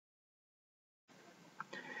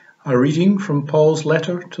A reading from Paul's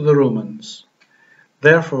letter to the Romans.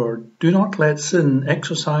 Therefore, do not let sin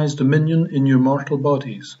exercise dominion in your mortal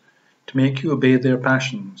bodies, to make you obey their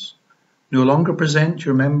passions. No longer present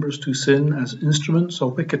your members to sin as instruments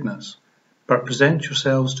of wickedness, but present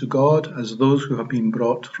yourselves to God as those who have been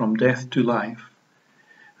brought from death to life,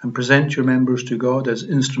 and present your members to God as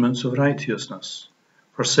instruments of righteousness.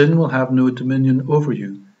 For sin will have no dominion over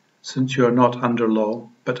you, since you are not under law,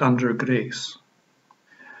 but under grace.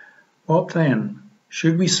 What then?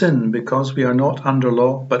 Should we sin because we are not under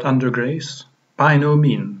law but under grace? By no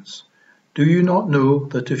means. Do you not know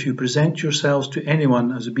that if you present yourselves to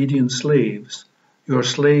anyone as obedient slaves, you are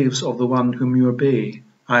slaves of the one whom you obey,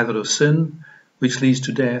 either of sin, which leads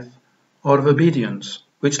to death, or of obedience,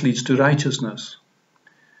 which leads to righteousness?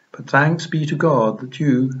 But thanks be to God that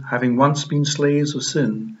you, having once been slaves of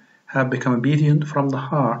sin, have become obedient from the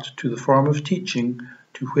heart to the form of teaching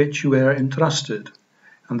to which you were entrusted,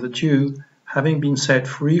 and that you, having been set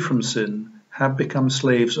free from sin, have become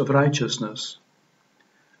slaves of righteousness.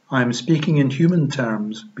 I am speaking in human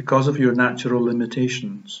terms because of your natural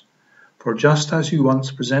limitations. For just as you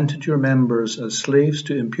once presented your members as slaves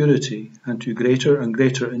to impurity and to greater and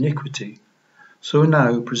greater iniquity, so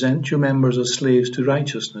now present your members as slaves to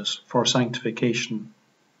righteousness for sanctification.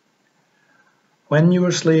 When you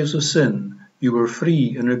were slaves of sin, you were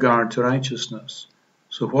free in regard to righteousness.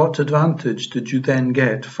 So what advantage did you then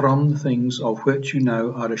get from the things of which you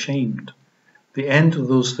now are ashamed? The end of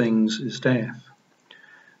those things is death.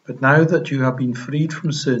 But now that you have been freed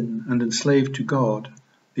from sin and enslaved to God,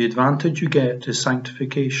 the advantage you get is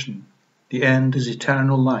sanctification. The end is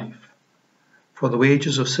eternal life. For the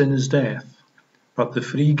wages of sin is death, but the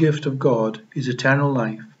free gift of God is eternal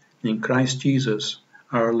life in Christ Jesus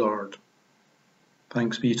our Lord.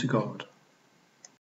 Thanks be to God.